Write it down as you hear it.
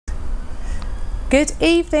Good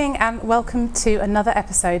evening and welcome to another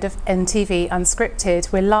episode of NTV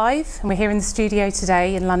Unscripted. We're live and we're here in the studio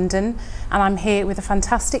today in London, and I'm here with a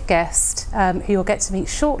fantastic guest who you'll get to meet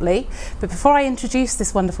shortly. But before I introduce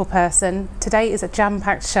this wonderful person, today is a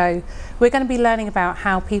jam-packed show. We're going to be learning about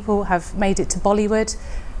how people have made it to Bollywood,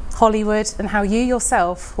 Hollywood, and how you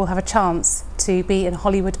yourself will have a chance to be in a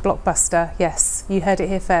Hollywood blockbuster. Yes, you heard it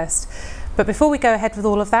here first. But before we go ahead with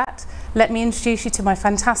all of that, let me introduce you to my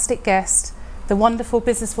fantastic guest, the wonderful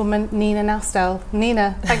businesswoman Nina Naustel.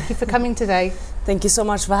 Nina, thank you for coming today. Thank you so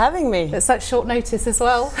much for having me. At such short notice as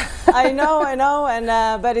well. I know,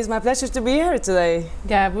 and but it's my pleasure to be here today.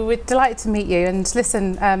 Yeah, we were delighted to meet you. And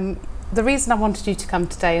listen, the reason I wanted you to come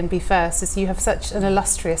today and be first is you have such an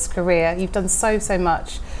illustrious career. You've done so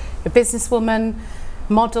much. You're a businesswoman,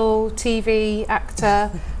 model, TV, actor,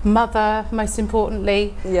 mother, most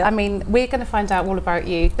importantly. Yeah. I mean, we're going to find out all about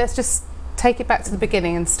you. Let's just take it back to the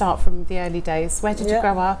beginning and start from the early days. Where did you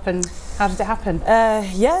grow up and how did it happen?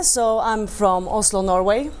 Yeah, so I'm from Oslo,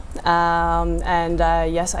 Norway, and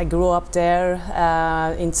yes, I grew up there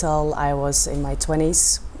until I was in my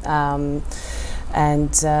 20s,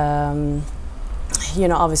 you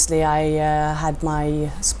know, obviously I had my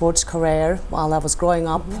sports career while I was growing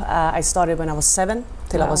up. I started when I was 7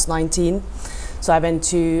 till I was 19, so I went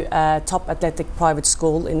to top athletic private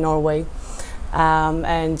school in Norway.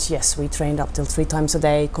 And yes, we trained up till 3 times a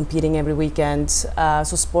day, competing every weekend.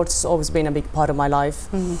 So sports has always been a big part of my life.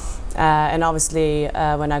 And obviously,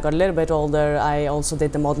 when I got a little bit older, I also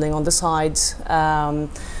did the modeling on the side,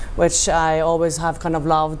 which I always have kind of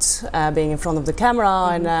loved, being in front of the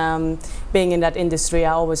camera and being in that industry.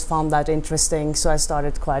 I always found that interesting, so I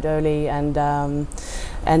started quite early. And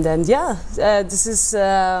then this is.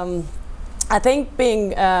 I think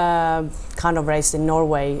being kind of raised in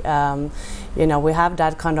Norway, you know, we have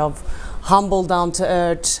that kind of humble,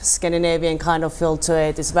 down-to-earth Scandinavian kind of feel to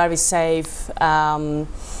it. It's very safe, and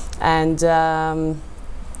I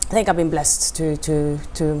think I've been blessed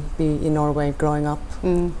to be in Norway growing up.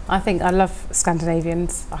 I think I love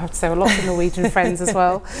Scandinavians. I have to say, a lot of Norwegian friends as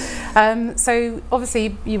well. So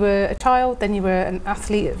obviously you were a child, then you were an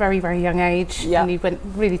athlete at a very young age, and you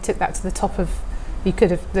really took that to the top of. You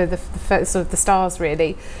could have the first sort of the stars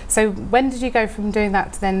really. So when did you go from doing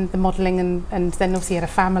that to then the modelling and then obviously you had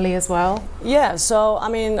a family as well? Yeah, so I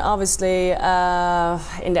mean obviously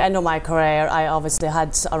in the end of my career I obviously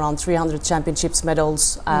had around 300 championships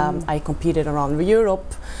medals. I competed around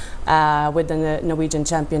Europe with the Norwegian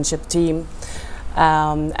championship team. You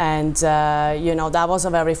know, that was a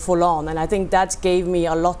very full on, and I think that gave me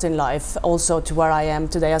a lot in life also to where I am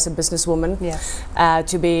today as a businesswoman. Yes.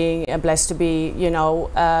 To be blessed to be, you know,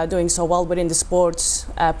 doing so well within the sports,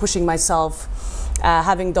 pushing myself,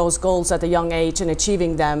 having those goals at a young age and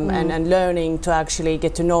achieving them, and learning to actually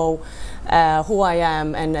get to know who I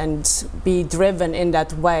am and be driven in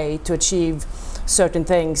that way to achieve certain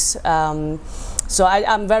things. So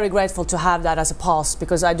I'm very grateful to have that as a past,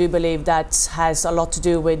 because I do believe that has a lot to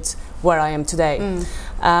do with where I am today.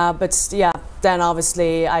 But yeah, then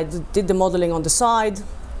obviously I did the modeling on the side.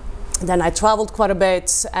 Then I traveled quite a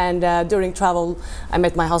bit, and during travel I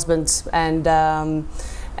met my husband, and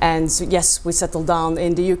yes, we settled down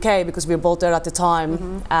in the UK because we were both there at the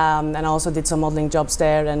time. And I also did some modeling jobs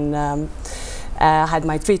there, and had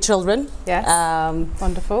my 3 children. Yes,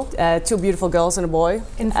 wonderful. 2 beautiful girls and a boy.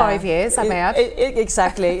 In 5 years, I may add.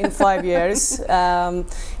 Exactly, in 5 years.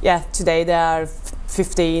 Yeah, today they are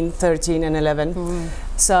 15, 13 and 11.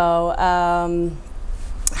 So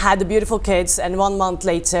had the beautiful kids, and 1 month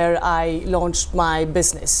later I launched my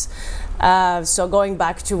business. So going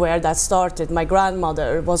back to where that started, my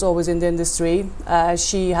grandmother was always in the industry.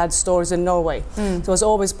 She had stores in Norway, so it was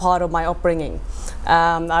always part of my upbringing.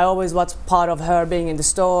 I always was part of her being in the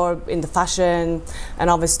store, in the fashion, and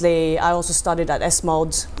obviously I also studied at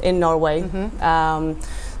S-Mode in Norway.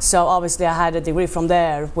 So obviously I had a degree from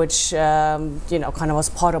there, which you know, kind of was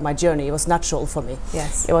part of my journey. It was natural for me.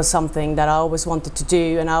 Yes. It was something that I always wanted to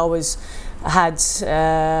do, and I always had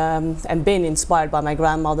and been inspired by my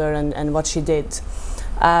grandmother and what she did.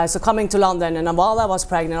 So coming to London, and while I was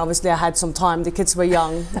pregnant, obviously I had some time. The kids were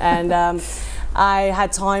young, and I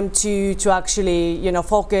had time to actually, you know,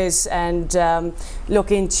 focus and look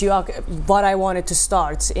into what I wanted to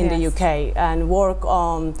start in the UK, and work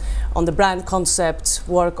on the brand concept,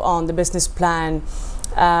 work on the business plan.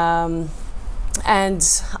 And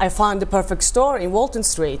I found the perfect store in Walton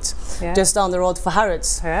Street, just down the road for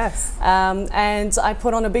Harrods. Yes. And I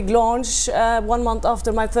put on a big launch 1 month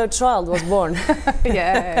after my 3rd child was born.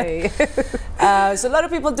 Yay. So a lot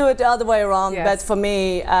of people do it the other way around, Yes. but for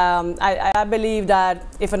me, I believe that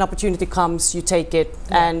if an opportunity comes, you take it,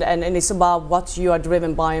 and it's about what you are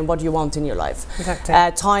driven by and what you want in your life. Exactly.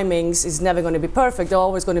 Timings is never going to be perfect. There's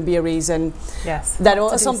always going to be a reason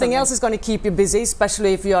that something else is going to keep you busy,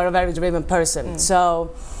 especially if you are a very driven person.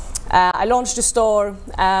 So I launched a store,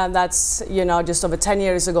 that's just over 10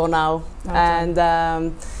 years ago now,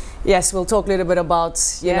 and yes, we'll talk a little bit about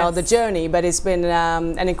the journey, but it's been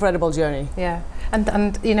an incredible journey. Yeah,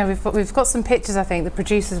 and we've got some pictures. I think the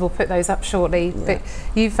producers will put those up shortly. Yeah. But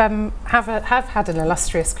you've have had an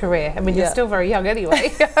illustrious career. I mean, you're still very young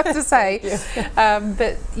anyway, I have to say.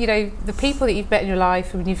 But the people that you've met in your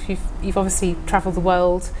life. I mean, you've obviously travelled the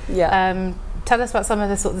world. Yeah. Tell us about some of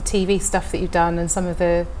the sort of the TV stuff that you've done and some of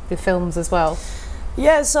the films as well.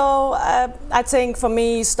 Yeah, so I think for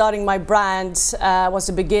me, starting my brand was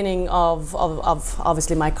the beginning of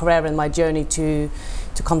obviously my career and my journey to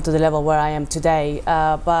come to the level where I am today.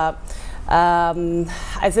 But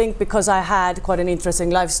I think because I had quite an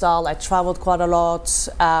interesting lifestyle, I traveled quite a lot.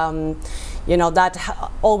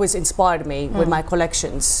 That always inspired me with my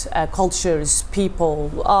collections, cultures,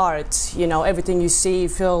 people, art. Everything you see,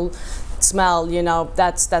 feel, smell.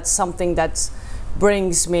 That's something that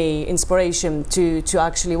brings me inspiration to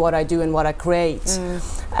actually what I do and what I create.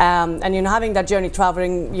 And having that journey,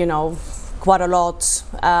 traveling quite a lot,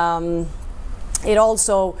 it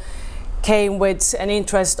also came with an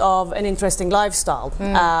interest of an interesting lifestyle.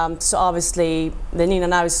 So obviously the Nina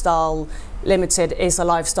Lifestyle Limited is a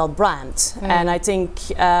lifestyle brand, and I think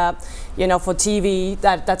for TV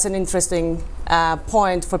that's an interesting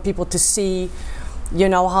point for people to see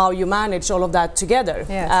how you manage all of that together.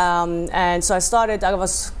 Yes. And so I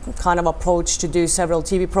was kind of approached to do several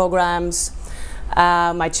TV programs.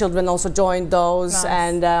 My children also joined those.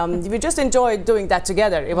 Nice. And we just enjoyed doing that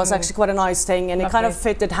together. It was actually quite a nice thing, and Lovely. It kind of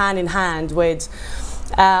fitted hand in hand with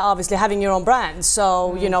obviously having your own brand.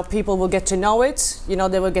 So people will get to know it,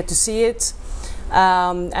 they will get to see it.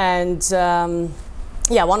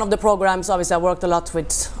 Yeah, one of the programs, obviously I worked a lot with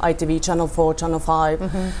ITV, Channel 4, Channel 5,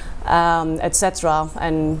 etc.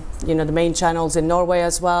 And the main channels in Norway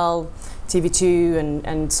as well, TV2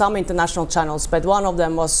 and some international channels, but one of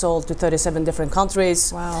them was sold to 37 different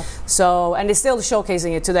countries. Wow. So, and they're still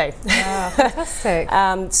showcasing it today. Wow, fantastic.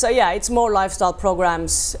 So yeah, it's more lifestyle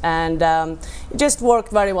programs, and it just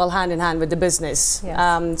worked very well hand in hand with the business.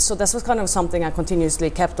 Yes. So that was kind of something I continuously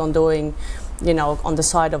kept on doing, on the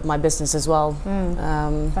side of my business as well.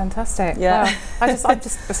 Fantastic. Yeah. Wow.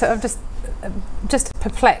 I'm just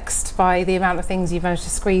perplexed by the amount of things you've managed to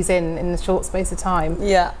squeeze in a short space of time.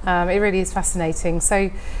 Yeah. It really is fascinating.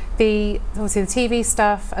 So obviously the TV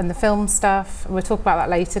stuff and the film stuff, we'll talk about that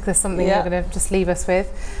later because there's something you're going to just leave us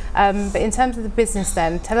with. But in terms of the business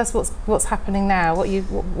then, tell us what's happening now,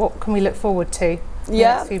 what can we look forward to? In the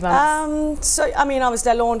next few months? So I mean,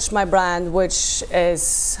 obviously I launched my brand, which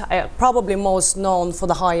is probably most known for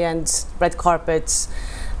the high-end red carpets,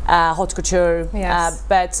 haute couture, yes.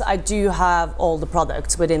 But I do have all the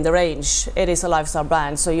products within the range. It is a lifestyle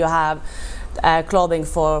brand, so you have clothing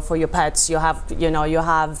for your pets, you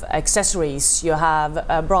have accessories, you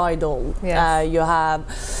have bridal, yes. You have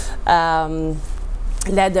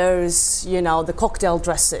leathers, the cocktail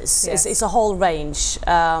dresses. Yes. It's a whole range.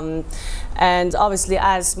 And obviously,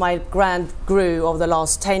 as my brand grew over the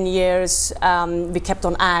last 10 years, we kept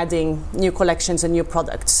on adding new collections and new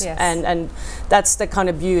products. Yes. And that's the kind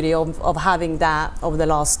of beauty of having that over the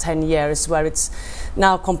last 10 years, where it's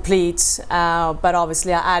now complete. But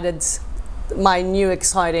obviously, I added my new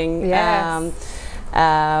exciting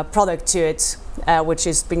product to it, which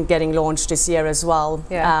has been getting launched this year as well.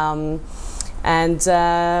 Yeah. And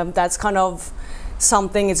that's kind of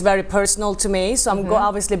something, it's very personal to me, so I'm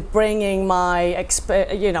obviously bringing my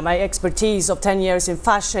expertise of 10 years in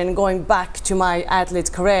fashion, going back to my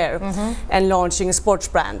athlete career and launching a sports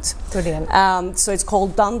brand. Brilliant. So it's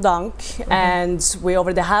called Dun Dunk, and we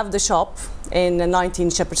already have the shop in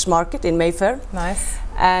 19 Shepherd's Market in Mayfair. Nice.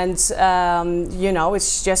 And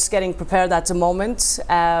it's just getting prepared at the moment,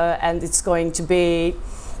 and it's going to be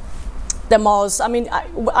the most, I mean,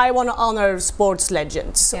 I want to honor sports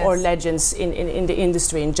legends, yes. or legends in the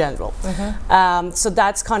industry in general. So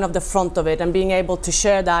that's kind of the front of it, and being able to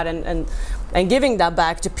share that and giving that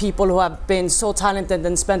back to people who have been so talented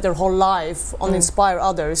and spent their whole life on inspire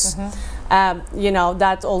others.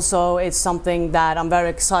 That also is something that I'm very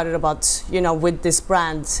excited about, with this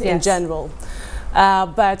brand yes. in general.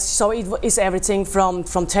 But so it is everything from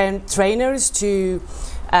trainers to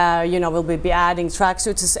You know, we'll be adding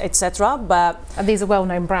tracksuits, etc. But and these are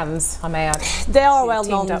well-known brands, I may add. they are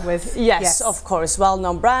well-known. Teamed up with. Yes, of course,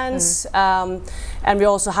 well-known brands. And we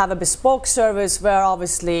also have a bespoke service where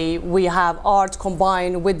obviously we have art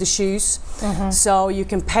combined with the shoes. So you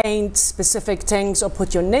can paint specific things or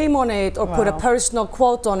put your name on it or put a personal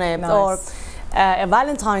quote on it or a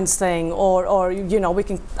Valentine's thing or you know, we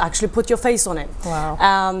can actually put your face on it.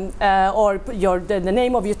 Or the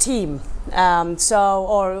name of your team.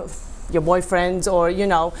 Or your boyfriend, or you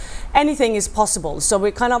know, anything is possible. So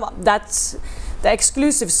we kind of, that's the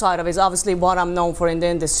exclusive side of it, is obviously what I'm known for in the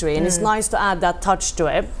industry, and it's nice to add that touch to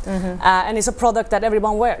it. And it's a product that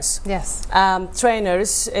everyone wears. Yes.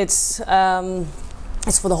 Trainers, it's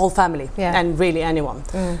for the whole family and really anyone.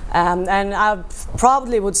 And I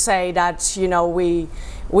probably would say that, you know,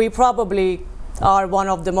 we probably are one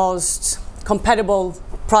of the most compatible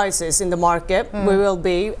prices in the market. We will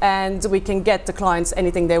be, and we can get the clients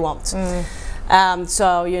anything they want.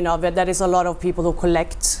 So you know, there is a lot of people who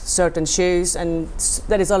collect certain shoes, and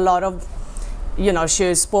there is a lot of, you know,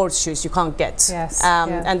 shoes, sports shoes you can't get. Yes.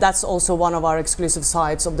 And that's also one of our exclusive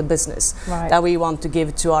sides of the business that we want to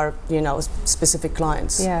give to our, you know, specific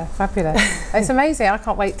clients. Yeah, fabulous. It's amazing. I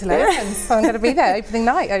can't wait till it opens. So I'm going to be there opening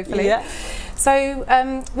night, hopefully. Yeah. So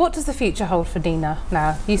what does the future hold for Nina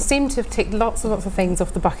now? You seem to have ticked lots of things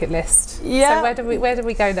off the bucket list. Yeah. So where do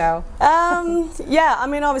we go now? Yeah, I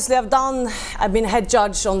mean, obviously I've been head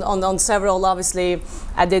judge on several, obviously.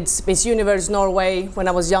 I did Miss Universe Norway when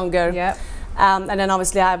I was younger. Yeah. And then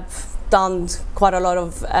obviously I've done quite a lot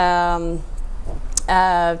of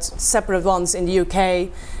separate ones in the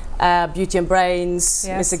UK, Beauty and Brains,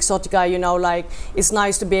 Miss Exotica, you know, like, it's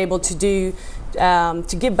nice to be able to do,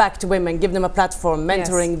 to give back to women, give them a platform,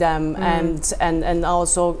 mentoring them, and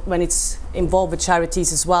also when it's involved with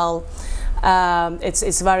charities as well.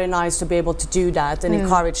 It's very nice to be able to do that and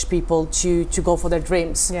encourage people to go for their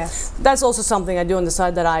dreams. Yes. That's also something I do on the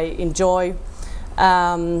side that I enjoy.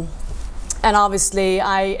 And obviously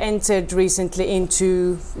I entered recently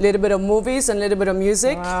into a little bit of movies and a little bit of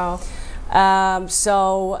music. Wow.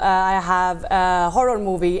 So I have a horror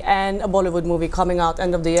movie and a Bollywood movie coming out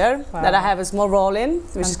end of the year that I have a small role in,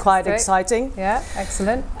 which is quite exciting. Yeah,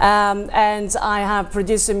 excellent. And I have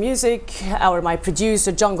produced some music, or my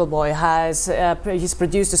producer Jungle Boy he's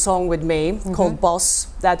produced a song with me called Boss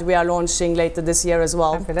that we are launching later this year as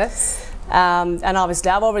well. Fabulous. And obviously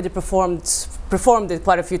I've already performed it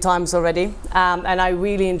quite a few times already, and I'm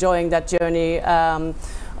really enjoying that journey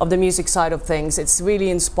of the music side of things. It's really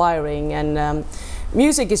inspiring, and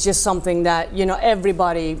music is just something that, you know,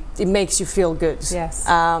 everybody, it makes you feel good. Yes.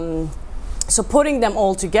 So putting them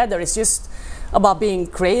all together is just about being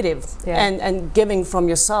creative and giving from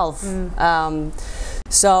yourself.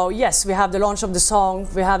 So yes, we have the launch of the song,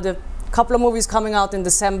 we have the couple of movies coming out in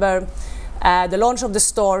December, the launch of the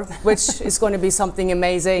store, which is going to be something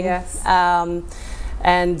amazing. Yes.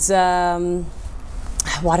 And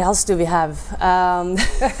what else do we have? Well,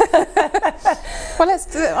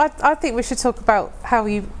 I think we should talk about how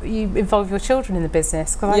you involve your children in the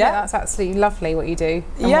business, because I think that's absolutely lovely what you do,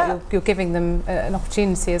 and what you're giving them an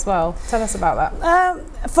opportunity as well. Tell us about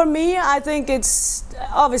that. For me, I think it's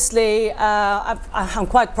obviously I'm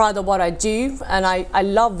quite proud of what I do, and I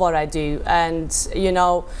love what I do, and you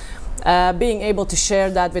know, being able to share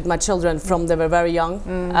that with my children from they were very young.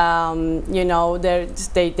 You know,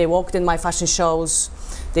 they walked in my fashion shows,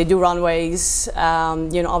 they do runways,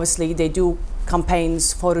 you know, obviously they do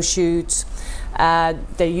campaigns, photo shoots,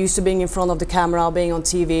 they're used to being in front of the camera, being on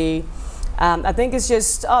TV. I think it's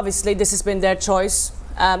just, obviously this has been their choice.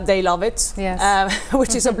 They love it,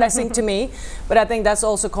 which is a blessing to me, but I think that's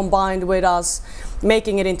also combined with us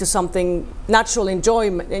making it into something natural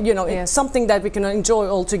enjoyment, you know, it's something that we can enjoy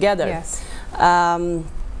all together. Yes.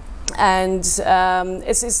 And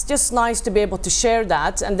it's just nice to be able to share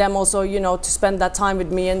that, and them also, you know, to spend that time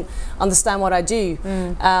with me and understand what I do.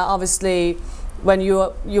 Obviously, when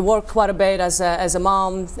you work quite a bit as a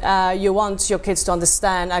mom, you want your kids to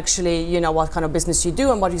understand actually, you know, what kind of business you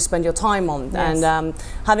do and what you spend your time on. Yes. And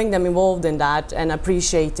having them involved in that and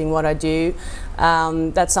appreciating what I do,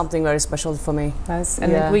 that's something very special for me. Nice.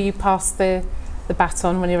 And then will you pass the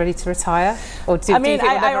baton when you're ready to retire, or do, I mean, do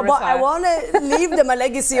you think I want to leave them a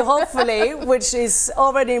legacy, hopefully, which is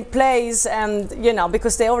already in place, and you know,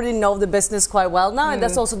 because they already know the business quite well now, and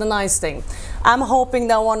that's also the nice thing. I'm hoping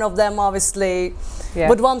that one of them obviously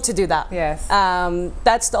would want to do that. Yes.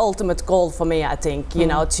 That's the ultimate goal for me, I think, you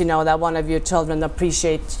know, to know that one of your children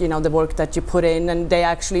appreciate, you know, the work that you put in, and they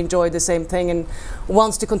actually enjoy the same thing and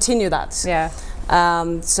wants to continue that. Yeah.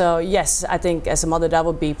 So yes, I think as a mother that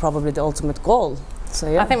would be probably the ultimate goal.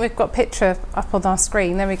 So yeah. I think we've got a picture up on our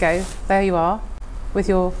screen. There we go. There you are, with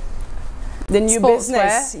your the new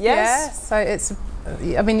business. Yes. Yeah. So it's.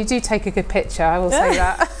 I mean, you do take a good picture. I will say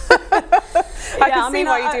that. I can see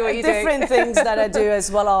why you do what you do. Different things that I do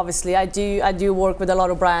as well. Obviously, I do work with a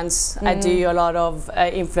lot of brands. I do a lot of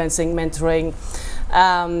influencing, mentoring,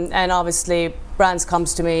 and obviously brands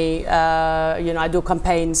comes to me. You know, I do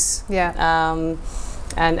campaigns. Yeah.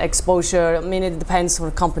 And exposure. I mean, it depends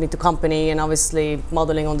from company to company, and obviously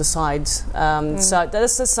modeling on the side. So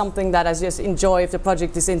this is something that I just enjoy. If the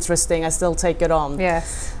project is interesting, I still take it on.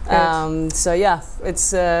 Yes. So yeah,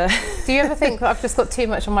 it's. Do you ever think that I've just got too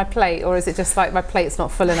much on my plate, or is it just like my plate's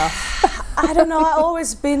not full enough? I don't know. I've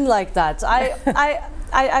always been like that.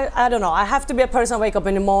 I don't know. I have to be a person. I wake up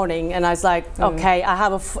in the morning, and I was like, okay, I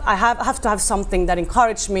have to have something that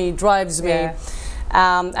encourages me, drives me. Yeah.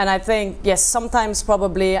 And I think, yes, sometimes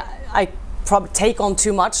probably I take on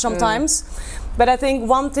too much sometimes. But I think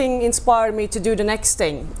one thing inspired me to do the next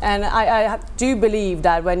thing. And I do believe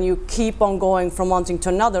that when you keep on going from one thing to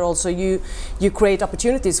another, also you create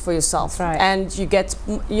opportunities for yourself. That's right. And you get,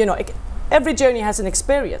 you know, every journey has an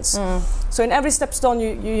experience. So in every stepstone,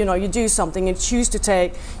 you do something and choose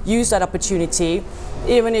to use that opportunity,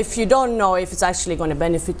 even if you don't know if it's actually going to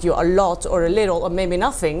benefit you a lot or a little or maybe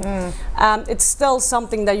nothing. It's still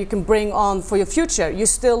something that you can bring on for your future. You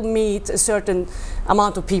still meet a certain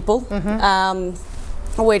amount of people,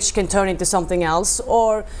 which can turn into something else,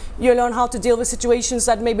 or you learn how to deal with situations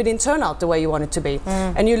that maybe didn't turn out the way you want it to be,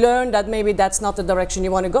 and you learn that maybe that's not the direction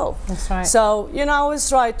you want to go. That's right. So, you know, I always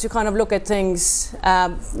try to kind of look at things,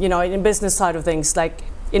 you know, in the business side of things, like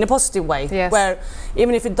in a positive way, where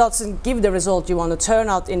even if it doesn't give the result you want to turn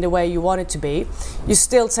out in the way you want it to be, you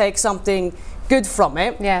still take something good from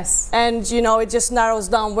it. Yes. And you know, it just narrows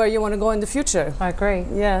down where you want to go in the future. I agree.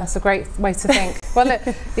 Yeah. That's a great way to think. Well, look,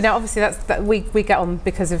 you know, obviously we get on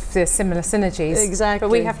because of the similar synergies. Exactly. But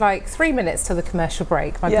we have like 3 minutes till the commercial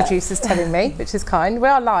break. My producer's telling me, which is kind. We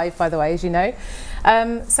are live, by the way, as you know.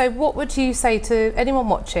 So what would you say to anyone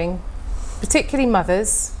watching, particularly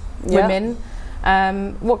mothers, women?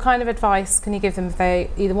 What kind of advice can you give them if they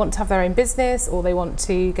either want to have their own business or they want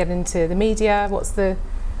to get into the media? What's the...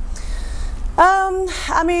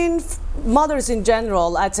 I mean, mothers in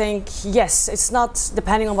general, I think, yes, it's not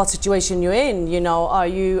depending on what situation you're in. You know, are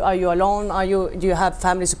you alone? Do you have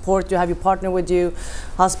family support? Do you have your partner with you,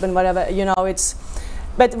 husband, whatever? You know, it's.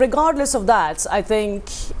 But regardless of that, I think,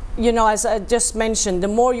 you know, as I just mentioned, the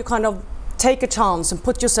more you kind of take a chance and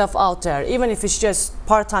put yourself out there, even if it's just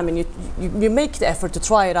part-time, and you make the effort to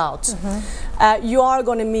try it out, you are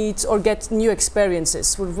going to meet or get new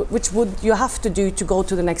experiences, which you have to do to go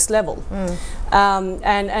to the next level.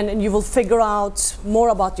 And you will figure out more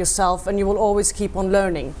about yourself, and you will always keep on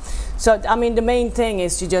learning. So, I mean, the main thing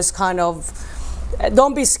is you just kind of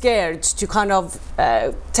don't be scared to kind of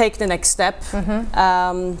take the next step.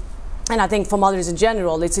 And I think for mothers in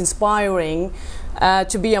general, it's inspiring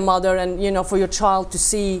to be a mother, and, you know, for your child to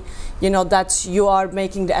see, you know, that you are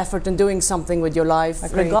making the effort and doing something with your life,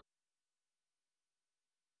 regardless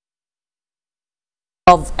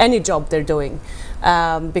of any job they're doing,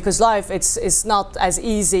 because life it's not as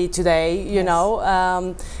easy today, you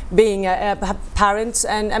know, being a parent,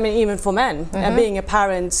 and I mean even for men, being a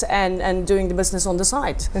parent and doing the business on the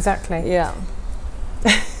side. Exactly. Yeah.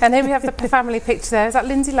 And here we have the family picture there. Is that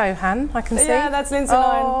Lindsay Lohan? I can see. Yeah, that's Lindsay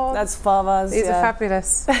Lohan. That's Favas. These are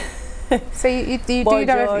fabulous. So you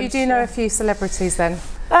do know a few celebrities then?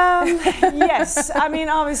 Yes, I mean,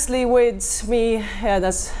 obviously with me, yeah,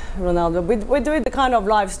 that's Ronaldo. We do the kind of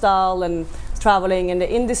lifestyle and traveling in the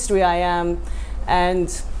industry I am, and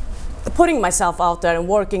putting myself out there and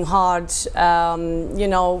working hard. You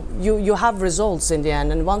know, you have results in the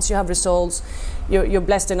end, and once you have results, you're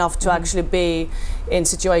blessed enough to actually be in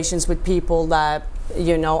situations with people that,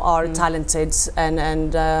 you know, are talented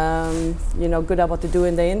and you know, good at what they do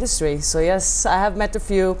in the industry. So yes, I have met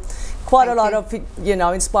quite a lot of, you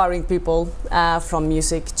know, inspiring people, from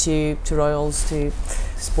music to royals to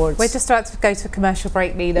sports. We're just about to go to a commercial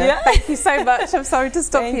break, Nina. Yeah. Thank you so much. I'm sorry to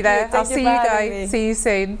stop you there. I'll see you guys. See you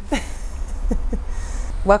soon.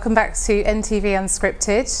 Welcome back to NTV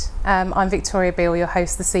Unscripted. I'm Victoria Beale, your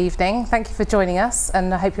host this evening. Thank you for joining us,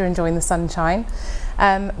 and I hope you're enjoying the sunshine.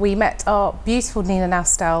 We met our beautiful Nina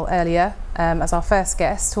Naustdal earlier as our first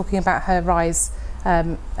guest, talking about her rise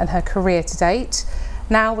and her career to date.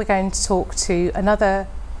 Now we're going to talk to another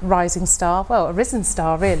rising star, well, a risen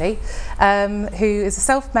star really, who is a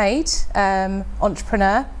self-made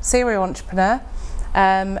entrepreneur, serial entrepreneur,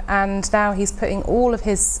 and now he's putting all of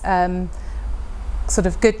his sort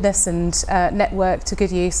of goodness and network to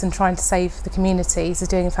good use and trying to save the communities, is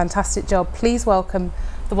doing a fantastic job. Please welcome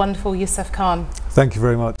the wonderful Yusuf Khan. Thank you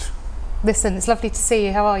very much. Listen, it's lovely to see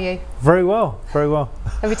you. How are you? Very well, very well.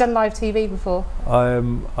 Have you done live TV before?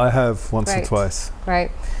 I have once or twice.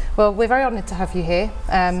 Great. Well, we're very honoured to have you here.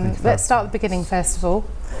 Let's start at the beginning first of all,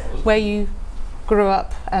 where you grew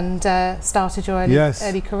up and started your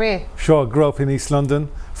early career. Sure, I grew up in East London,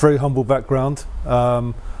 very humble background.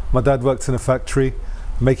 My dad worked in a factory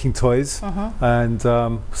making toys, and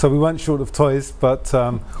so we weren't short of toys, but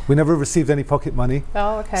we never received any pocket money.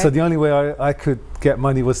 Oh, okay. So the only way I could get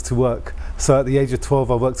money was to work. So at the age of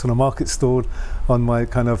 12, I worked on a market stall on my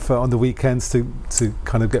kind of on the weekends to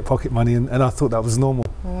kind of get pocket money, and I thought that was normal.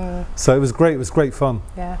 So it was great. It was great fun.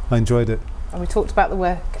 Yeah, I enjoyed it. And we talked about the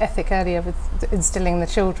work ethic earlier with instilling in the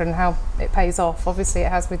children, how it pays off. Obviously, it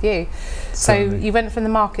has with you. Certainly. So you went from the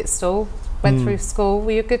market stall, went through school.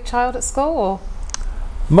 Were you a good child at school, or?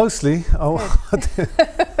 Mostly.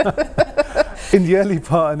 In the early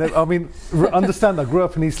part, I mean, understand, I grew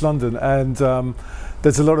up in East London, and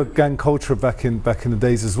there's a lot of gang culture back in the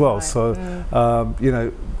days as well. Right. So you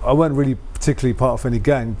know, I weren't really particularly part of any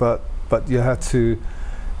gang, but you had to.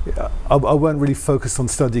 I weren't really focused on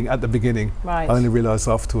studying at the beginning. Right. I only realised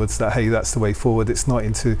afterwards that, hey, that's the way forward. It's not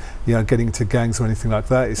into, you know, getting into gangs or anything like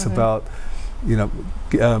that. It's about, you know,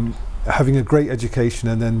 having a great education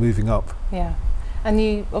and then moving up. Yeah. And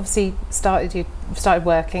you obviously started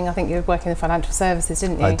working. I think you were working in financial services,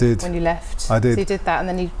 didn't you? I did. When you left. I did. So you did that, and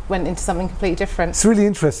then you went into something completely different. It's really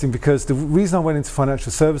interesting because the reason I went into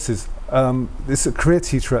financial services, this career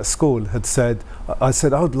teacher at school had said, I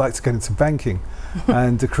said, I would like to get into banking.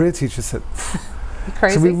 And the career teacher said,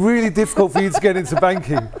 crazy. It's really difficult for you to get into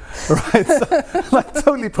banking, right? So, like,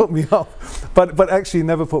 totally put me off, but actually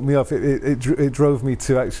never put me off. It drove me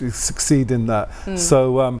to actually succeed in that.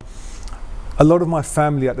 So a lot of my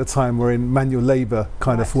family at the time were in manual labour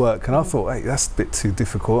kind of work, and I thought, hey, that's a bit too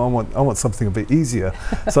difficult. I want something a bit easier.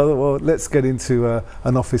 So I thought, well, let's get into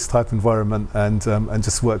an office type environment and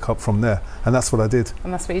just work up from there. And that's what I did.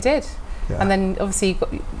 And that's what you did. Yeah. And then obviously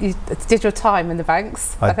you did your time in the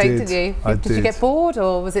banks, I think, did you? Did you get bored,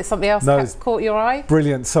 or was it something else that caught your eye?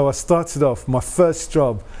 Brilliant. So I started off, my first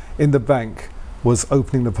job in the bank was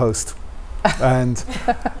opening the post and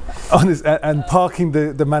and parking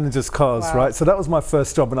the manager's cars, right? So that was my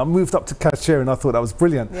first job, and I moved up to cashier, and I thought that was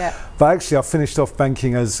brilliant. Yeah. But actually I finished off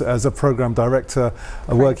banking as a program director,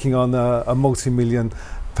 working on a multi-million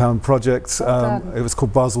pound project. It was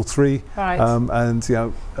called Basel III, and you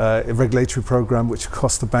know, a regulatory program which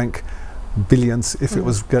cost the bank billions if it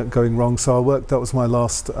was going wrong. So that was my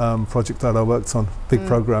last project that I worked on, big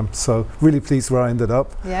program. So really pleased where I ended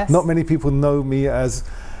up. Yes. Not many people know me as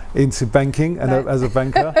into banking and as a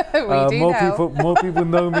banker. More people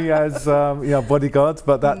know me as you know, bodyguard,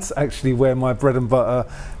 but that's actually where my bread and butter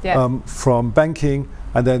from banking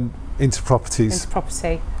and then into properties. Into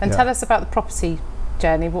property. And tell us about the property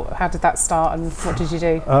journey. How did that start, and what did you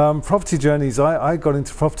do? Property journeys, I got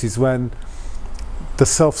into properties when the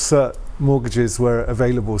self-cert mortgages were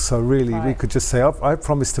available, so really we could just say, I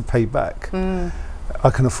promise to pay back. I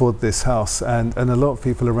can afford this house, and a lot of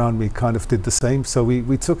people around me kind of did the same, so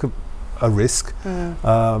we took a risk,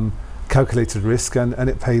 calculated risk, and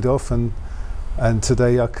it paid off, and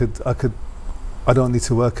today I don't need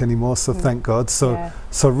to work anymore, so thank God. So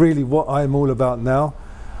really what I'm all about now,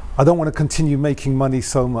 I don't want to continue making money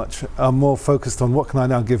so much. I'm more focused on what can I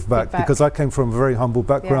now give back, because I came from a very humble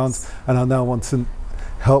background, and I now want to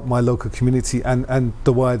help my local community and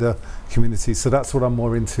the wider community. So that's what I'm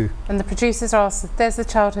more into. And the producers are asked, there's the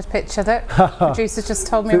childhood picture that producers just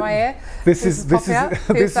told me in my ear. This is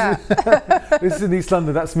in East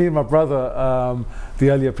London. That's me and my brother, the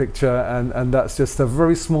earlier picture, and that's just a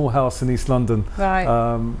very small house in East London,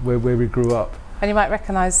 where we grew up. And you might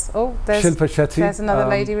recognise, there's Shilpa Shetty. There's another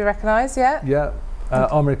lady we recognise, Yeah,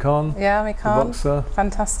 Amir Khan. Yeah, Amir Khan. The boxer.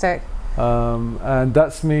 Fantastic. And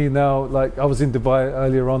that's me now. Like, I was in Dubai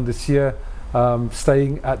earlier on this year,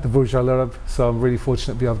 staying at the Burj Al Arab, so I'm really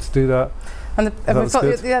fortunate to be able to do that. And we've got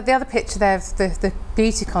the other picture there of the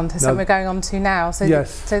beauty contest that we're going on to now. So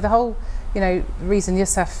so the whole, you know, reason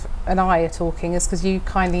Yusuf and I are talking is because you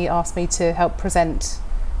kindly asked me to help present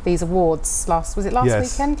these awards last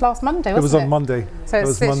weekend? Last Monday, wasn't it? It was on Monday. So it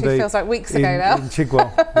literally feels like weeks ago now. In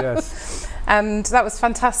Chigwell, yes. And that was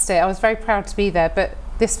fantastic. I was very proud to be there, but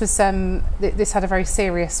this was this had a very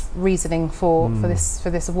serious reasoning for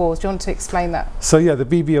this awards. Do you want to explain that? So yeah, the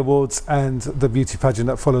BB Awards and the beauty pageant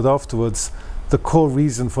that followed afterwards, the core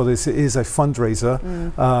reason for this is a fundraiser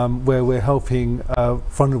where we're helping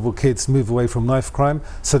vulnerable kids move away from knife crime.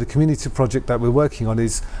 So the community project that we're working on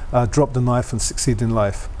is Drop the Knife and Succeed in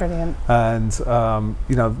Life. Brilliant. And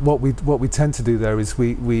you know, what we tend to do there is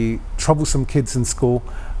we troublesome kids in school,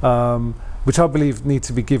 which I believe need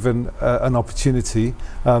to be given an opportunity.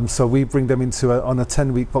 So we bring them into on a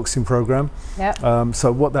 10-week boxing program. Yep.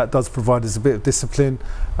 So what that does provide is a bit of discipline,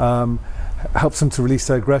 helps them to release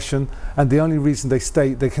their aggression, and the only reason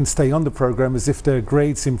they can stay on the program is if their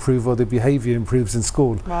grades improve or their behaviour improves in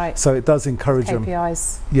school. Right. So it does encourage them.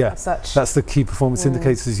 KPIs. Yeah. As such. That's the key performance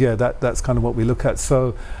indicators. Yeah, that's kind of what we look at.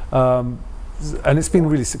 So. And it's been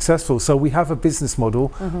really successful. So we have a business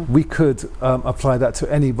model. We could apply that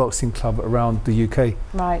to any boxing club around the UK.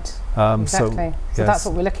 Right. Exactly. So that's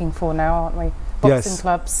what we're looking for now, aren't we? Boxing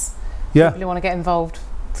clubs. People who want to get involved,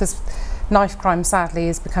 because knife crime, sadly,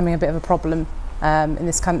 is becoming a bit of a problem in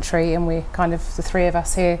this country, and we kind of, the three of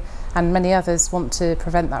us here and many others, want to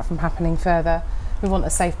prevent that from happening further. We want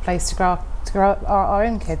a safe place to grow our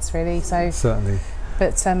own kids, really. So certainly.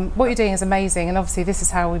 But what you're doing is amazing, and obviously this is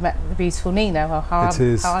how we met the beautiful Nina, or how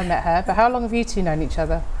I met her. But how long have you two known each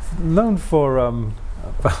other? Known for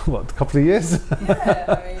about, what, a couple of years.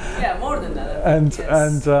 More than that.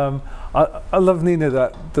 And I love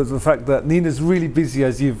Nina, the fact that Nina's really busy,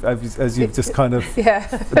 as you've just kind of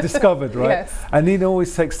discovered, right? Yes. And Nina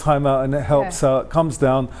always takes time out and it helps out, comes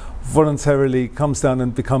down voluntarily, comes down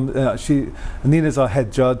and becomes Nina's our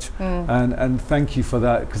head judge, and thank you for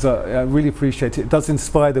that, because I really appreciate it. It does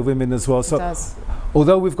inspire the women as well. So it does.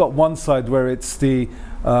 Although we've got one side where it's the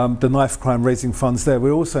knife crime, raising funds there,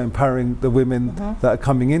 we're also empowering the women that are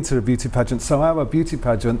coming into the beauty pageant. So our beauty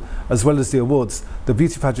pageant, as well as the awards, the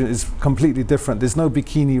beauty pageant is completely different. There's no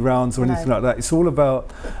bikini rounds or anything like that. It's all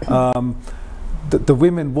about the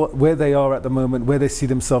women, where they are at the moment, where they see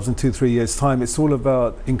themselves in 2-3 years' time. It's all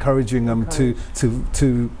about encouraging them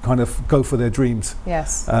to kind of go for their dreams,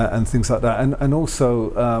 and things like that. And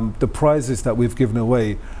also the prizes that we've given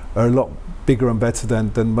away are a lot bigger and better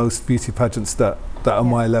than most beauty pageants that are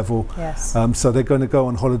my level. So they're going to go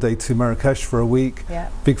on holiday to Marrakesh for a week.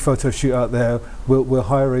 Big photo shoot out there. We'll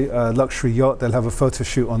hire a luxury yacht. They'll have a photo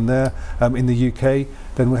shoot on there in the UK.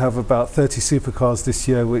 Then we have about 30 supercars this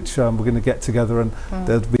year, which we're going to get together, and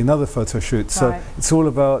there'll be another photo shoot. So it's all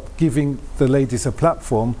about giving the ladies a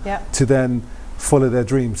platform to then follow their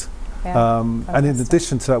dreams. And in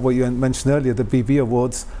addition to that, what you mentioned earlier, the BB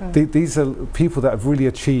Awards, these are people that have really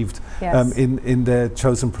achieved in their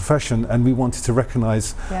chosen profession, and we wanted to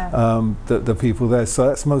recognise the people there. So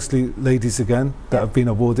that's mostly ladies again that have been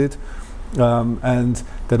awarded. And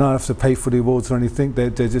they don't have to pay for the awards or anything. They're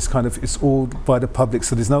just kind of, it's all by the public.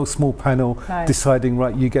 So there's no small panel deciding,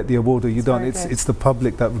 right, you get the award or you don't. It's the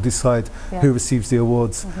public that will decide who receives the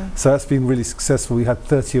awards. So that's been really successful. We had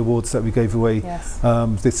 30 awards that we gave away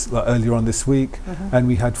earlier on this week, and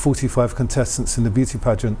we had 45 contestants in the beauty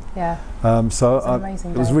pageant. So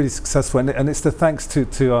it was really successful, and it's the thanks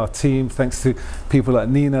to our team, thanks to people like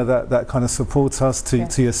Nina that kind of supports us,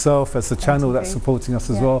 to yourself as the channel that's supporting us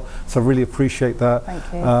as well. So I really appreciate that. Thank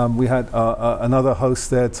you. We had another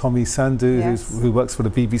host there, Tommy Sandhu, who works for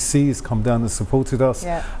the BBC, has come down and supported us.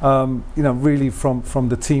 You know, really from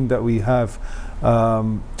the team that we have.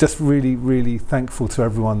 Just really thankful to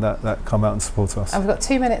everyone that come out and support us. And we've got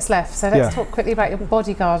 2 minutes left, so let's talk quickly about your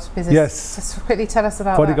bodyguard business. Just quickly tell us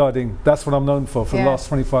about bodyguarding. That's what I'm known for. For the last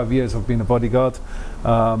 25 years I've been a bodyguard,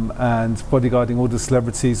 and bodyguarding all the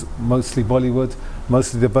celebrities, mostly Bollywood,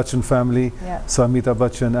 mostly the Bachchan family. So Amitabh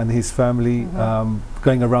Bachchan and his family,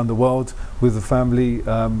 going around the world with the family,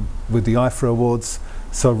 with the IFA Awards.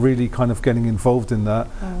 So really kind of getting involved in that,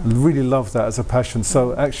 and really love that as a passion.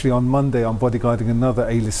 So actually on Monday I'm bodyguarding another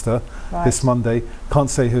A-lister this Monday. Can't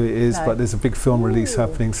say who it is, but there's a big film release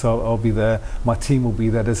happening, so I'll be there. My team will be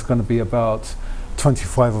there. There's going to be about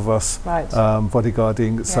 25 of us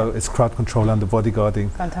bodyguarding, so it's crowd control and the bodyguarding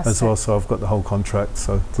as well. So I've got the whole contract,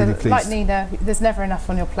 so really pleased. Like Nina, there's never enough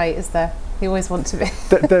on your plate, is there? You always want to be.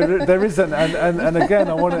 there isn't, and again,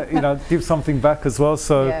 I want to give something back as well.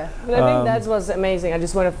 So but I think that was amazing. I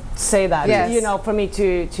just want to say that you know, for me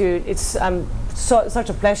to it's such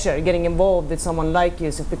a pleasure getting involved with someone like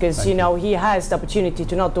Yusuf, because you know he has the opportunity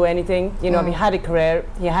to not do anything. You know, he had a career,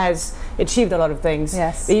 he has achieved a lot of things.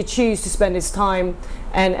 He chooses to spend his time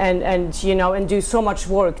and you know, and do so much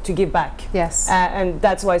work to give back. And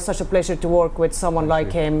that's why it's such a pleasure to work with someone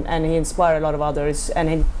like him, and he inspires a lot of others, and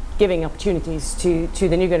he giving opportunities to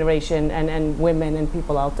the new generation and women and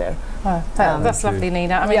people out there. Oh, that's lovely,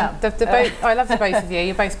 Nina. I mean, yeah. I love the both of you.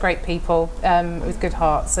 You're both great people with good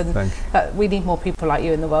hearts, and we need more people like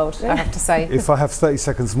you in the world, I have to say. If I have 30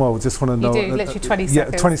 seconds more, I just want to know... You do, literally 20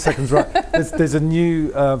 seconds. Yeah, 20 seconds, right. There's a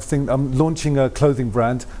new thing. I'm launching a clothing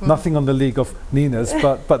brand, nothing on the league of Nina's,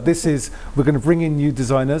 but this is, we're going to bring in new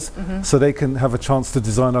designers so they can have a chance to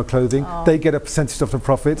design our clothing. They get a percentage of the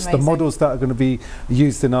profits. Amazing. The models that are going to be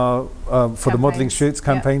used in our for the modelling shoots,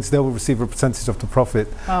 campaigns, they will receive a percentage of the profit.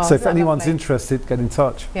 So if anyone's interested, get in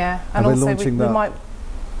touch. Yeah, and we're also launching that. Might.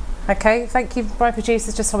 Okay, thank you. My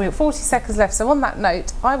producers just told me 40 seconds left. So on that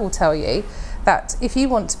note, I will tell you that if you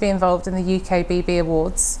want to be involved in the UK BB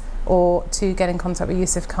Awards or to get in contact with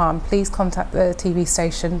Yusuf Khan, please contact the TV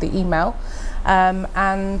station, the email.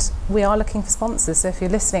 And we are looking for sponsors. So if you're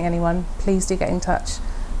listening, anyone, please do get in touch.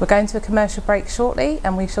 We're going to a commercial break shortly,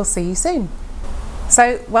 and we shall see you soon.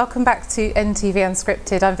 So welcome back to NTV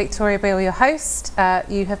Unscripted. I'm Victoria Beale, your host.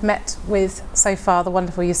 You have met with, so far, the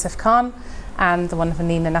wonderful Yusuf Khan and the wonderful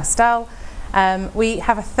Nina Nastal. We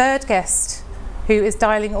have a third guest who is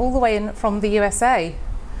dialing all the way in from the USA.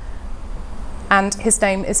 And his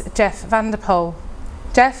name is Jeff Vanderpoel.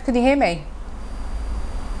 Jeff, can you hear me?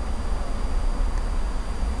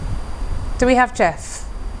 Do we have Jeff?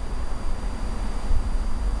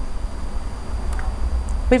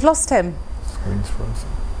 We've lost him. Screen's frozen.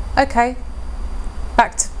 Okay,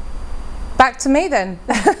 back to me then.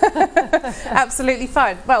 Absolutely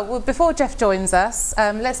fine. Well, before Jeff joins us,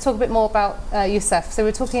 let's talk a bit more about Yusuf. So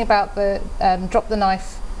we're talking about the Drop the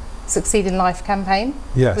Knife, Succeed in Life campaign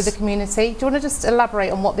with the community. Do you want to just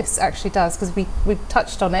elaborate on what this actually does? Because we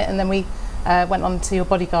touched on it, and then we went on to your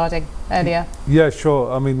bodyguarding earlier. Yeah,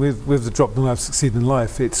 sure. I mean, with the Drop the Knife, Succeed in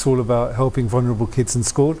Life, it's all about helping vulnerable kids in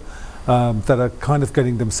school. That are kind of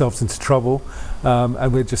getting themselves into trouble,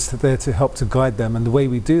 and we're just there to help to guide them. And the way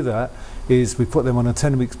we do that is we put them on a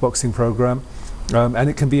 10-week boxing program, and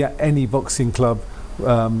it can be at any boxing club.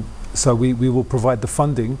 So we will provide the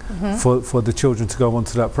funding for the children to go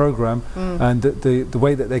onto that program, and the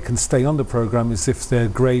way that they can stay on the program is if their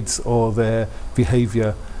grades or their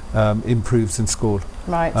behaviour improves in school.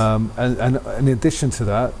 Right. And in addition to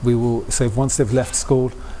that, we will say once they've left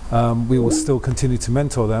school, we will still continue to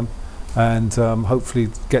mentor them and hopefully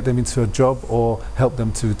get them into a job or help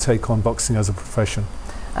them to take on boxing as a profession.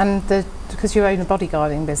 And because you own a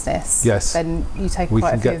bodyguarding business, then you take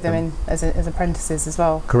quite a few of them in as apprentices as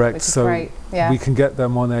well. Correct. Which is so great. Yeah. We can get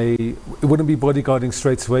them on it wouldn't be bodyguarding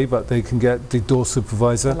straight away, but they can get the door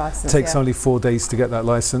supervisor. Takes only 4 days to get that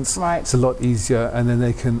license. Right. It's a lot easier, and then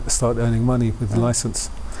they can start earning money with the license.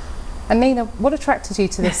 And Nina, what attracted you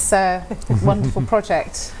to this wonderful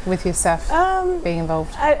project with Yusuf being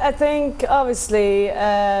involved? I think obviously,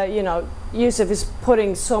 you know, Yusuf is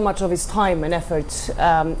putting so much of his time and effort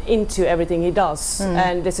into everything he does,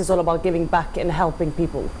 and this is all about giving back and helping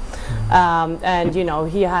people. And you know,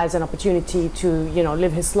 he has an opportunity to, you know,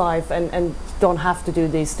 live his life and don't have to do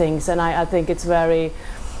these things. And I think it's very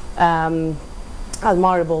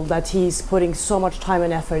admirable that he's putting so much time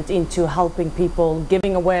and effort into helping people,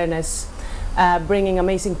 giving awareness, bringing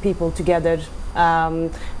amazing people together.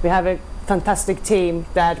 We have a fantastic team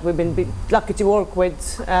that we've been lucky to work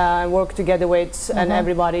with, work together with, and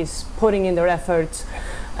everybody's putting in their effort.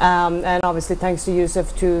 And obviously thanks to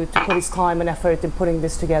Yusuf to put his time and effort in putting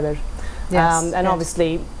this together. And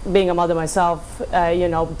obviously, being a mother myself, you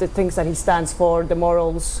know, the things that he stands for, the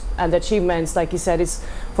morals and the achievements, like he said, is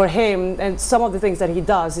for him. And some of the things that he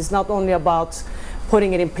does is not only about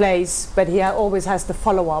putting it in place, but he always has to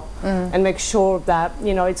follow up and make sure that,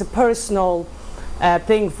 you know, it's a personal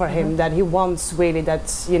thing for him, that he wants really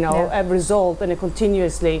that, you know, a result and a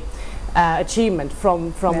continuously achievement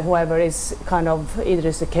from whoever is kind of either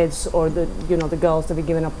it's the kids or the, you know, the girls that we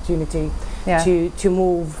give an opportunity to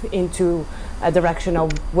move into a direction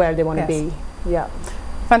of where they want to be.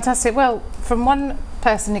 Fantastic. Well, from one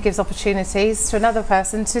person who gives opportunities to another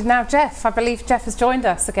person to now Jeff. I believe Jeff has joined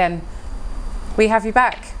us again. We have you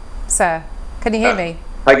back, sir. Can you hear me?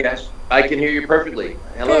 Hi guys, I can hear you perfectly.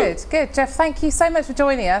 Hello. Good. Jeff, thank you so much for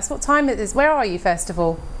joining us. What time it is? Where are you, first of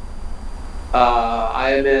all?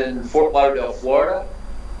 I am in Fort Lauderdale, Florida.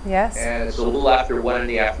 Yes. And it's a little after 1 in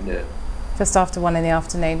the afternoon. Just after 1 in the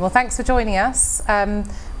afternoon. Well, thanks for joining us.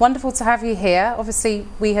 Wonderful to have you here. Obviously,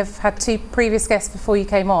 we have had 2 previous guests before you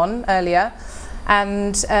came on earlier,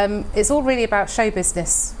 and it's all really about show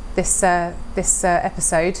business, this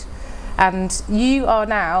episode. And you are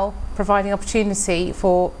now providing opportunity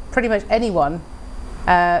for pretty much anyone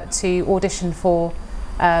to audition for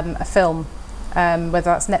a film, whether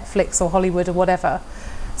that's Netflix or Hollywood or whatever.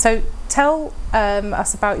 So tell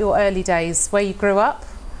us about your early days, where you grew up,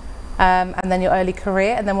 and then your early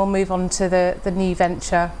career, and then we'll move on to the new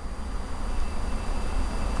venture.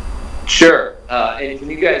 Sure. And can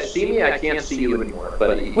you guys see me? I can't see you anymore,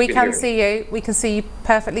 but we can see you. We can see you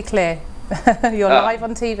perfectly clear. You're live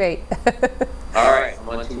on TV. All right, I'm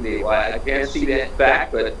on TV. Well, I can't see that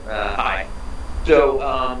back, but hi. So,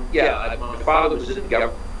 yeah, my father was in the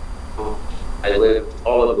government. I lived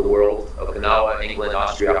all over the world, Okinawa, England,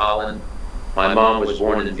 Austria, Holland. My mom was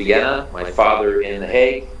born in Vienna, my father in The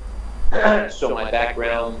Hague. So my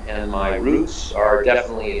background and my roots are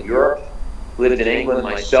definitely in Europe. Lived in England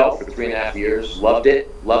myself for 3.5 years. Loved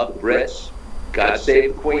it. Loved the Brits. God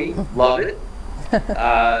save the Queen. Loved it.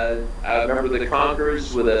 I remember the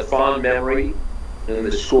Conquerors with a fond memory in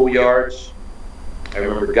the schoolyards. I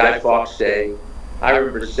remember Guy Fawkes Day. I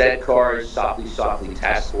remember Zed Cars, Softly Softly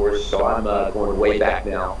Task Force. So I'm going way back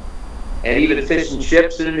now. And even fish and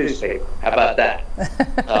chips in a newspaper. How about that?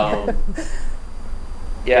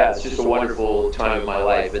 Yeah, it's just a wonderful time in my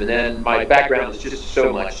life. And then my background is just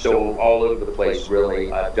so much, so all over the place,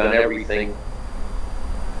 really. I've done everything.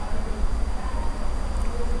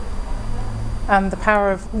 And the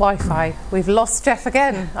power of Wi-Fi. We've lost Jeff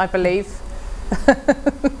again, I believe.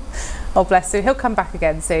 Oh, bless you. He'll come back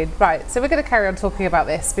again soon. Right, so we're going to carry on talking about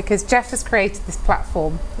this because Jeff has created this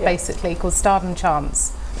platform, basically, called Stardom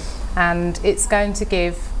Chance. And it's going to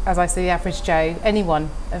give, as I say, the average Joe, anyone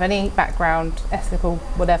of any background, ethnical,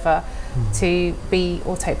 whatever, to be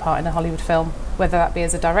or take part in a Hollywood film, whether that be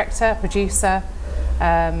as a director, producer,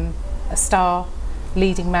 a star,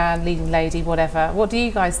 leading man, leading lady, whatever. What do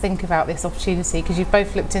you guys think about this opportunity? Because you've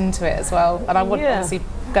both looked into it as well, and I'm obviously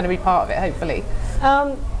going to be part of it, hopefully.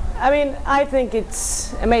 I mean, I think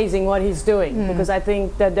it's amazing what he's doing because I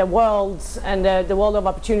think that the world and the world of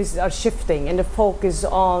opportunities are shifting, and the focus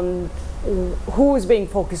on who is being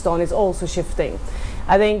focused on is also shifting.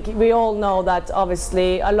 I think we all know that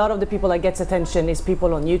obviously a lot of the people that gets attention is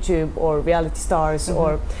people on YouTube or reality stars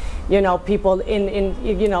or, you know, people in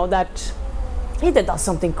you know, that either does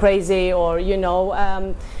something crazy or, you know,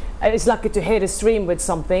 is lucky to hit a stream with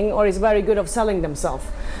something or is very good of selling themselves.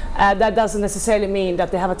 That doesn't necessarily mean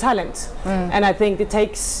that they have a talent. And I think it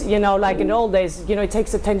takes, you know, like in the old days, you know, it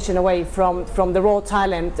takes attention away from the raw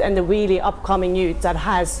talent and the really upcoming youth that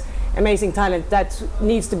has amazing talent that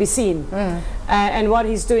needs to be seen. And what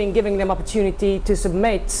he's doing, giving them opportunity to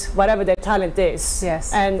submit whatever their talent is.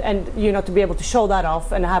 Yes. And you know, to be able to show that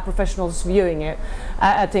off and have professionals viewing it,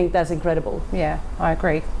 I think that's incredible. Yeah, I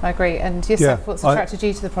agree. And yourself, what's attracted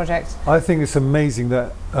you to the project? I think it's amazing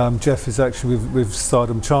that Jeff is actually with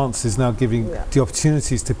Stardom Chance is now giving the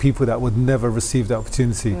opportunities to people that would never receive that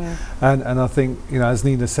opportunity. And I think, you know, as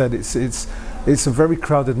Nina said, it's a very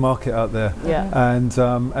crowded market out there.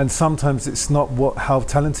 And sometimes it's not how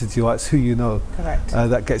talented you are, it's who you know. Correct.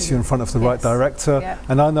 That gets you in front of the right director.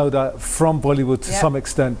 And I know that from Bollywood to some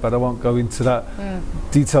extent, but I won't go into that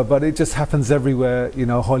detail, but it just happens everywhere, you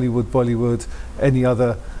know, Hollywood, Bollywood, any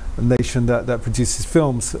other nation that produces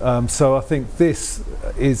films. So I think this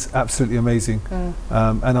is absolutely amazing.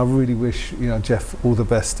 And I really wish, you know, Jeff all the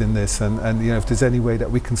best in this, and you know, if there's any way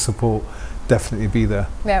that we can support, definitely be there.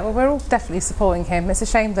 Yeah, well, we're all definitely supporting him. It's a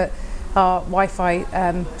shame that our Wi-Fi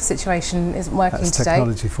situation isn't working today. That's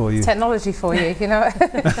technology for you. It's technology for you, you know.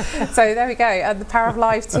 So there we go. And the power of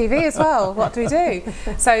live TV as well. What do we do?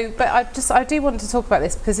 So, but I do want to talk about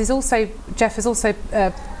this because Jeff has also put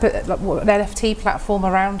an NFT platform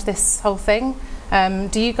around this whole thing.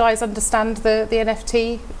 Do you guys understand the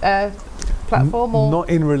NFT platform? Or not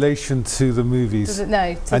in relation to the movies.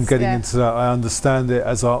 No. And getting into that, I understand it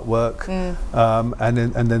as artwork, and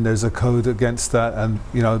then there's a code against that, and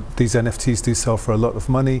you know, these NFTs do sell for a lot of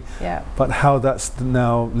money. But how that's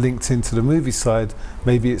now linked into the movie side,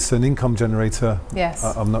 maybe it's an income generator.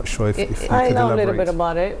 I'm not sure if you could elaborate. I know a little bit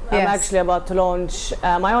about it. I'm actually about to launch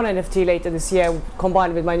my own NFT later this year,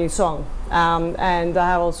 combined with my new song. And I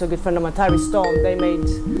have also a good friend of mine, Tyree Stone. They made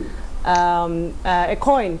a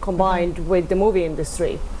coin combined with the movie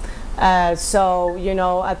industry. So, you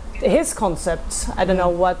know, his concept, I don't know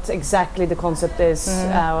what exactly the concept is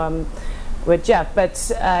with Jeff,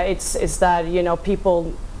 but it's that, you know,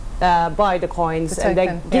 people buy the coins and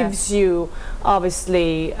that gives you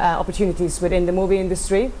obviously opportunities within the movie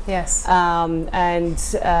industry. And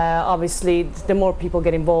obviously the more people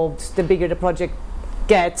get involved, the bigger the project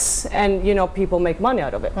gets, and you know, people make money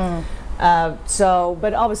out of it.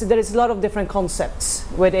 But obviously there is a lot of different concepts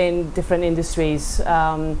within different industries.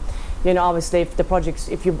 You know, obviously if the projects,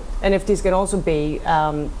 NFTs can also be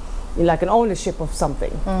like an ownership of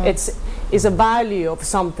something. It's a value of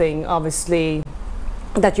something, obviously,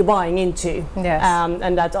 that you're buying into. Yes.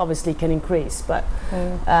 And that obviously can increase, but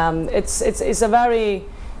it's a very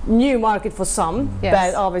new market for some. Yes.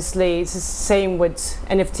 But obviously it's the same with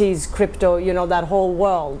NFTs, crypto, you know, that whole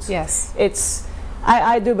world. Yes.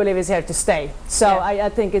 I do believe it's here to stay. So Yeah. I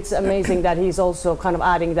think it's amazing that he's also kind of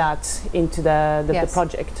adding that into the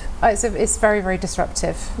project. It's very, very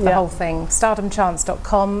disruptive, the whole thing.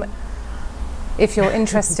 StardomChance.com. If you're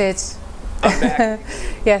interested. I'm back.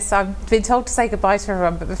 Yes, I've been told to say goodbye to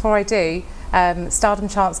everyone, but before I do,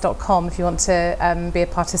 StardomChance.com if you want to be a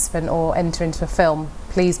participant or enter into a film.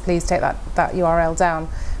 Please take that URL down.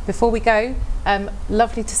 Before we go,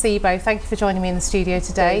 lovely to see you both. Thank you for joining me in the studio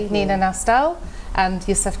today, Nina Nastal and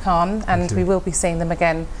Yusuf Khan, and we will be seeing them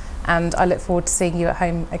again. And I look forward to seeing you at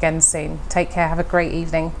home again soon. Take care, have a great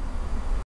evening.